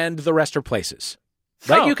 and the rest are places.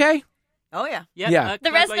 Right, UK? Oh, yeah. Yeah.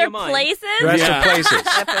 The rest are places? The rest are places.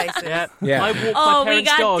 They're places. Yeah. I walked my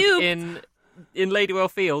parents' dog in Ladywell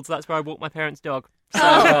Fields. That's where I walked my parents' dog.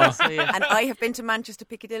 And I have been to Manchester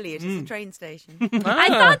Piccadilly. It is a train station. I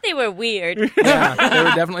thought they were weird. Yeah, they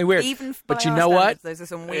were definitely weird. Even but you know what? Those are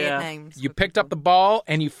some weird names. You picked up the ball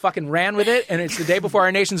and you fucking ran with it, and it's the day before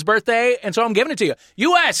our nation's birthday, and so I'm giving it to you.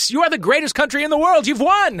 U.S., you are the greatest country in the world. You've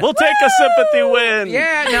won. We'll take a sympathy win.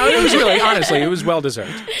 Yeah, no, it was really, honestly, it was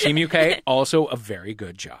well-deserved. Team UK, also a very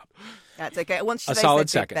good job. That's okay. Once a they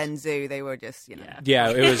solid said second. Big Ben Zoo, they were just,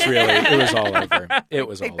 Yeah, it was all over. It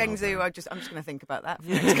was Big all Ben over. Zoo. I'm just going to think about that. I'm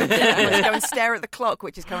just going to go and stare at the clock,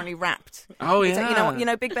 which is currently wrapped. Oh yeah. You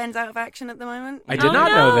know, Big Ben's out of action at the moment. I did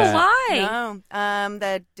not know that. Why? No,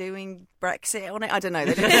 they're doing Brexit on it. I don't know.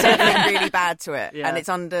 They're doing something really bad to it, and it's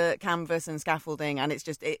under canvas and scaffolding, and it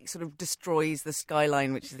sort of destroys the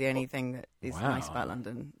skyline, which is the only thing that is nice about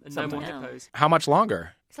London. No more hippos. How much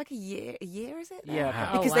longer? It's like a year. A year, is it? Yeah.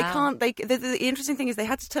 Wow. Because they can't. The interesting thing is they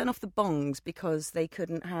had to turn off the bongs because they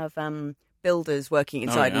couldn't have builders working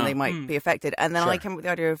inside, and they might be affected. And then I came up with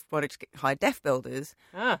the idea of wanting to hire deaf builders.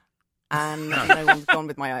 And no one's gone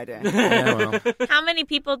with my idea. How many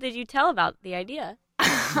people did you tell about the idea?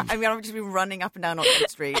 I mean, I've just been running up and down Oxford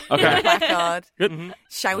Street with a placard,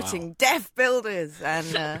 shouting "deaf builders"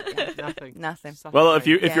 and nothing. Well, if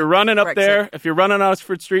you're running up there, if you're running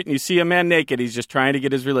Oxford Street and you see a man naked, he's just trying to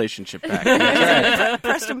get his relationship back. That's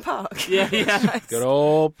Preston Park. Yeah. Good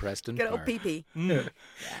old Preston Good Park. old PP.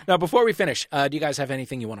 Now, before we finish, do you guys have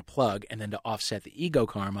anything you want to plug? And then to offset the ego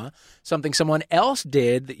karma, something someone else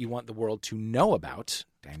did that you want the world to know about?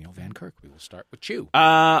 Daniel Van Kirk, we will start with you.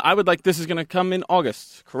 I would like, this is going to come in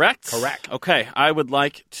August, correct? Correct. Okay, I would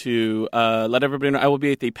like to let everybody know I will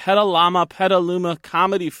be at the Petaluma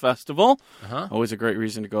Comedy Festival. Always a great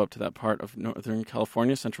reason to go up to that part of Northern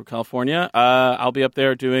California, Central California. I'll be up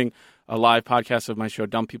there doing a live podcast of my show,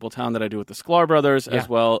 Dumb People Town, that I do with the Sklar Brothers, as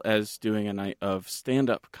well as doing a night of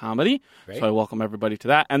stand-up comedy. Great. So I welcome everybody to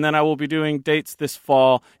that. And then I will be doing dates this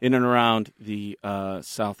fall in and around the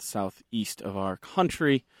southeast of our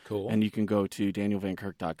country. Cool. And you can go to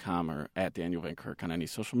danielvankirk.com or at Daniel Van Kirk on any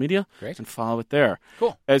social media. Great. And follow it there.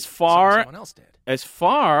 Cool. As far someone else did. As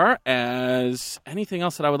far as anything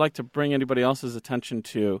else that I would like to bring anybody else's attention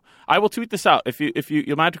to, I will tweet this out. If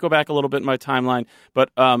you might have to go back a little bit in my timeline, but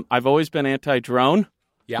I've always been anti-drone.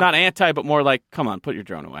 Yeah. Not anti, but more like, come on, put your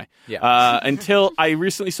drone away. Yeah. Until I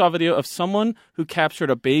recently saw a video of someone who captured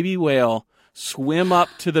a baby whale swim up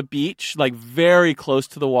to the beach, like very close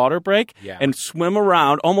to the water break, and swim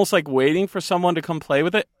around, almost like waiting for someone to come play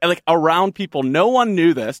with it, like around people. No one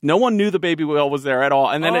knew this. No one knew the baby whale was there at all.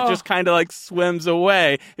 And then it just kind of like swims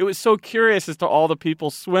away. It was so curious as to all the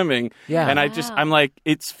people swimming. Yeah. And I'm like,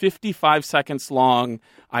 it's 55 seconds long.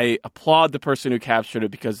 I applaud the person who captured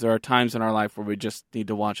it because there are times in our life where we just need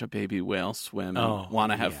to watch a baby whale swim and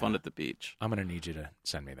want to have fun at the beach. I'm going to need you to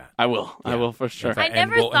send me that. I will. Yeah. I will for sure. I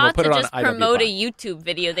never thought to just promote a YouTube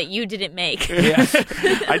video that you didn't make.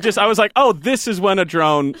 I was like, oh, this is when a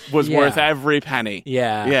drone was worth every penny.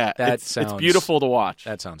 Yeah. It's beautiful to watch.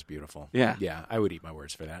 That sounds beautiful. Yeah. Yeah. I would eat my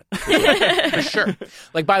words for that. For sure.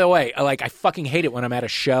 Like, by the way, I fucking hate it when I'm at a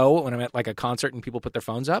show, when I'm at like a concert and people put their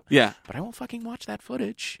phones up. Yeah. But I won't fucking watch that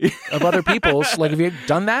footage of other people's. Like, have you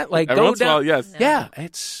done that? Like, every go once in a down. while, yes. No. Yeah.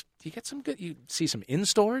 You get some good, you see some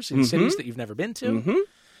in-stores in cities that you've never been to. You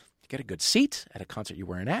get a good seat at a concert you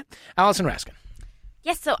weren't at. Allison Raskin.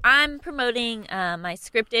 Yes, so I'm promoting my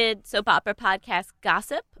scripted soap opera podcast,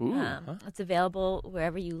 Gossip. It's available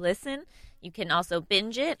wherever you listen. You can also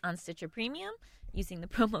binge it on Stitcher Premium using the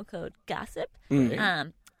promo code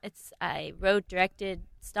GOSSIP. I wrote, directed,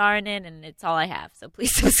 star in it, and it's all I have. So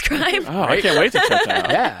please subscribe. Oh, I can't wait to check that out.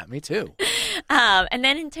 Yeah, me too. And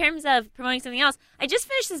then in terms of promoting something else, I just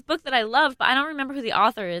finished this book that I love, but I don't remember who the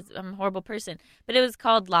author is. I'm a horrible person. But it was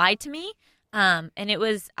called Lie to Me, and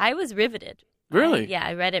I was riveted. Really?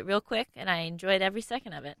 I read it real quick, and I enjoyed every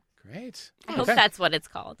second of it. Great. I hope that's what it's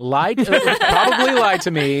called. Probably Lied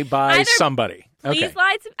to Me by somebody. Please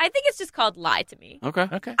lie to me. I think it's just called Lie to Me. Okay.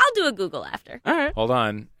 I'll do a Google after. All right. Hold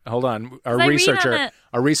on. Our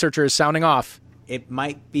researcher is sounding off. It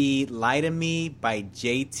might be Lie to Me by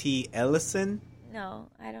J.T. Ellison. No,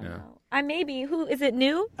 I don't know. Maybe. Who is it?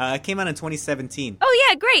 New? It came out in 2017. Oh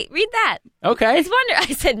yeah, great. Read that. Okay. It's wonder.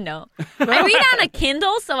 I said no. I read on a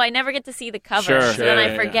Kindle, so I never get to see the cover. So then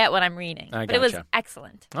I forget what I'm reading. But it was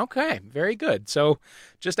excellent. Okay, very good. So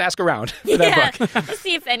just ask around for that book. Just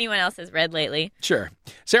see if anyone else has read lately. Sure.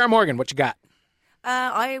 Sarah Morgan, what you got?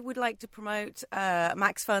 I would like to promote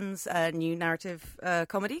Max Fun's new narrative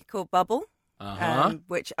comedy called Bubble.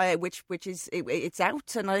 Which it's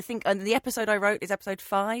out, and I think the episode I wrote is episode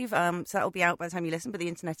 5, so that'll be out by the time you listen. But the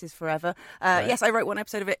internet is forever. Right. Yes, I wrote one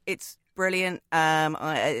episode of it. It's brilliant.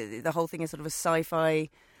 The whole thing is sort of a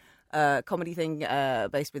sci-fi comedy thing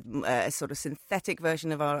based with a sort of synthetic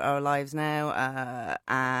version of our lives now.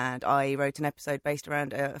 And I wrote an episode based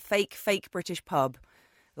around a fake British pub,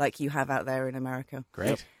 like you have out there in America.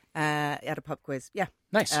 Great. At a pub quiz, yeah,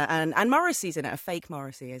 nice. And Morrissey's in it. A fake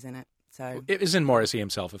Morrissey is in it. So isn't Morrissey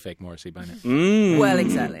himself a fake Morrissey by now? Well,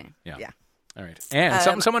 exactly. Yeah. All right. And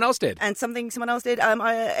something someone else did.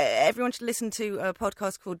 Everyone should listen to a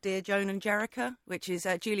podcast called Dear Joan and Jericha, which is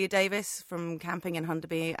Julia Davis from Camping and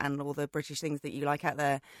Hunderby and all the British things that you like out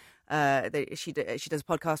there. She does a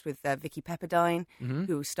podcast with Vicky Pepperdine,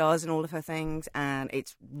 who stars in all of her things, and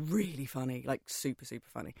it's really funny, like super, super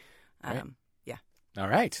funny. Right. Yeah. All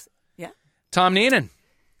right. Yeah. Tom Neenan.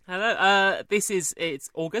 Hello. It's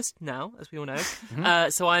August now, as we all know.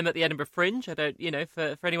 So I'm at the Edinburgh Fringe. I don't,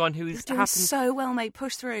 for anyone who's doing so well, mate.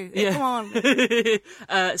 Push through. Yeah. Come on.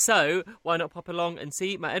 So why not pop along and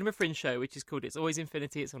see my Edinburgh Fringe show, which is called It's Always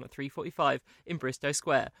Infinity. It's on at 3:45 in Bristow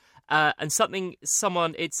Square. And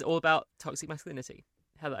it's all about toxic masculinity.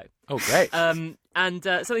 Hello. Oh, great. And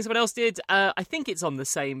something someone else did, I think it's on the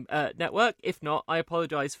same network. If not, I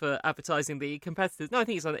apologise for advertising the competitors. No, I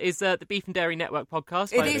think it's on. Is the Beef and Dairy Network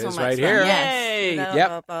podcast. It is on right here. Yay!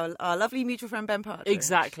 Yes. Our lovely mutual friend Ben Partridge.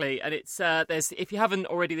 Exactly. And it's there's, if you haven't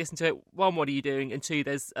already listened to it, one, what are you doing? And two,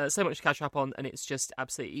 there's so much to catch up on, and it's just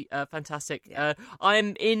absolutely fantastic. Yeah.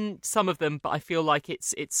 I'm in some of them, but I feel like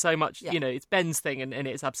it's so much, it's Ben's thing, and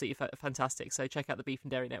it's absolutely fantastic. So check out the Beef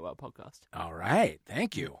and Dairy Network podcast. All right.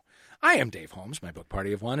 Thank you. I am Dave Holmes. My book,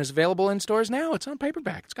 Party of One, is available in stores now. It's on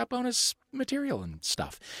paperback. It's got bonus material and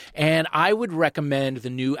stuff. And I would recommend the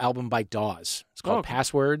new album by Dawes. It's called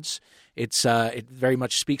Passwords. It very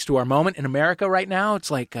much speaks to our moment in America right now. It's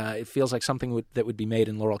like it feels like something that would be made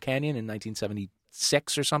in Laurel Canyon in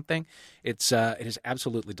 1976 or something. It is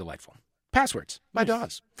absolutely delightful. Passwords by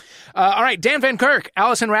Dawes. All right, Dan Van Kirk,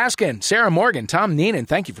 Allison Raskin, Sarah Morgan, Tom Neenan,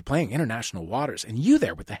 thank you for playing International Waters. And you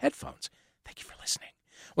there with the headphones, thank you for listening.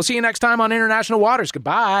 We'll see you next time on International Waters.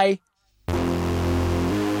 Goodbye.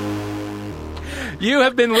 You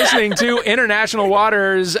have been listening to International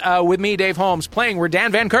Waters with me, Dave Holmes. Playing were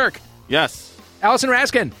Dan Van Kirk. Yes. Allison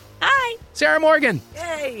Raskin. Hi. Sarah Morgan.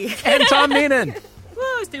 Yay. And Tom Neenan. Woo,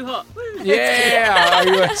 it's too hot. Woo.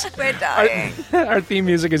 Yeah. We're dying. Our theme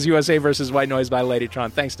music is USA vs. White Noise by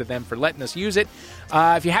Ladytron. Thanks to them for letting us use it.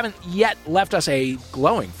 If you haven't yet left us a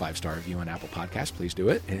glowing 5-star review on Apple Podcasts, please do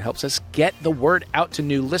it. It helps us get the word out to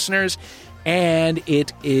new listeners, and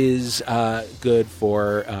it is good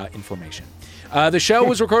for information. The show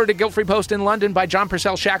was recorded at Guilt-Free Post in London by John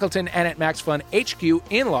Purcell Shackleton and at Max Fun HQ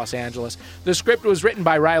in Los Angeles. The script was written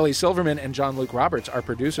by Riley Silverman and John Luke Roberts. Our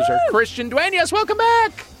producers are Christian Duenas, welcome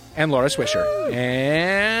back, and Laura Swisher.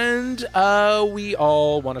 And we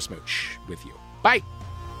all want to smooch with you. Bye.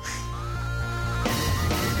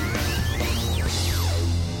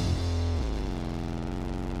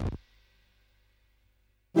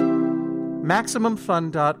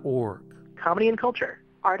 MaximumFun.org. Comedy and culture.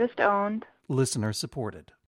 Artist owned. Listener supported.